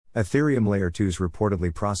Ethereum Layer 2 is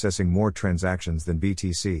reportedly processing more transactions than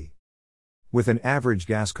BTC. With an average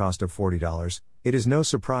gas cost of $40, it is no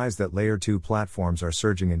surprise that Layer 2 platforms are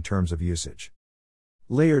surging in terms of usage.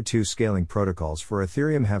 Layer 2 scaling protocols for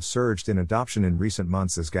Ethereum have surged in adoption in recent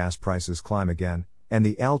months as gas prices climb again, and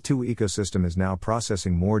the L2 ecosystem is now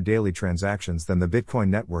processing more daily transactions than the Bitcoin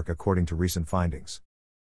network according to recent findings.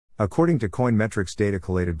 According to Coinmetrics data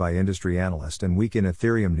collated by industry analyst and Week in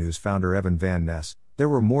Ethereum News founder Evan Van Ness, there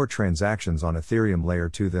were more transactions on Ethereum Layer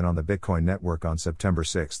 2 than on the Bitcoin network on September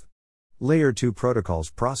 6. Layer 2 protocols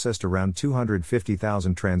processed around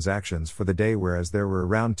 250,000 transactions for the day, whereas there were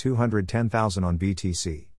around 210,000 on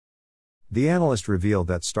BTC. The analyst revealed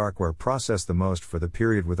that Starkware processed the most for the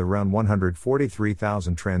period with around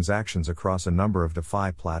 143,000 transactions across a number of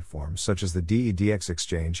DeFi platforms such as the DEDX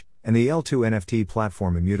exchange and the L2 NFT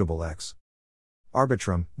platform Immutable X.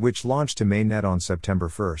 Arbitrum, which launched to mainnet on September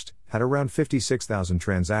 1, had around 56,000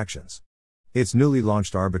 transactions. Its newly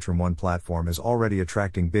launched Arbitrum One platform is already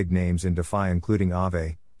attracting big names in DeFi including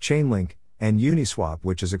Aave, Chainlink, and Uniswap,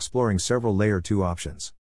 which is exploring several Layer 2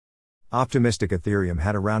 options. Optimistic Ethereum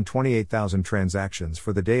had around 28,000 transactions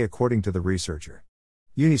for the day according to the researcher.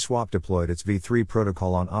 Uniswap deployed its V3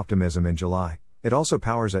 protocol on Optimism in July. It also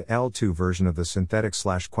powers a L2 version of the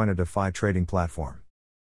Synthetix/Quena DeFi trading platform.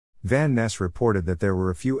 Van Ness reported that there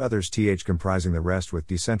were a few others comprising the rest, with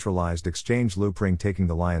decentralized exchange Loopring taking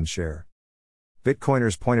the lion's share.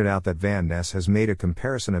 Bitcoiners pointed out that Van Ness has made a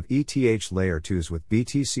comparison of ETH Layer 2s with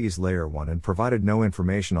BTC's Layer 1 and provided no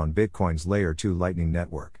information on Bitcoin's Layer 2 Lightning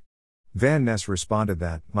Network. Van Ness responded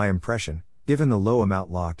that, "My impression, given the low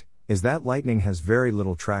amount locked, is that Lightning has very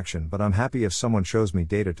little traction, but I'm happy if someone shows me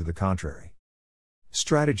data to the contrary."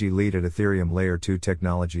 Strategy lead at Ethereum Layer 2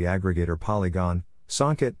 technology aggregator Polygon,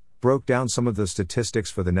 Sanket, broke down some of the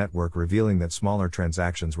statistics for the network, revealing that smaller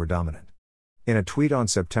transactions were dominant. In a tweet on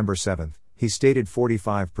September 7, he stated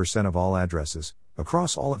 45% of all addresses,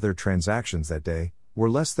 across all of their transactions that day,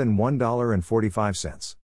 were less than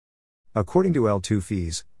 $1.45. According to L2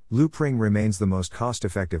 fees, Loopring remains the most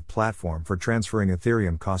cost-effective platform for transferring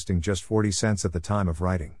Ethereum, costing just 40 cents at the time of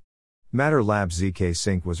writing. Matter Labs ZK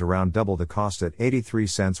Sync was around double the cost at 83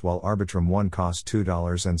 cents, while Arbitrum One cost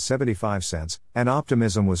 $2.75, and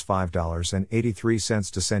Optimism was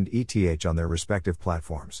 $5.83 to send ETH on their respective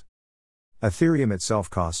platforms. Ethereum itself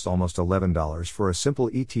costs almost $11 for a simple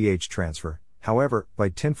ETH transfer. However,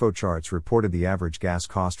 ByteInfo Charts reported the average gas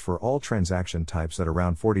cost for all transaction types at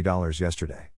around $40 yesterday.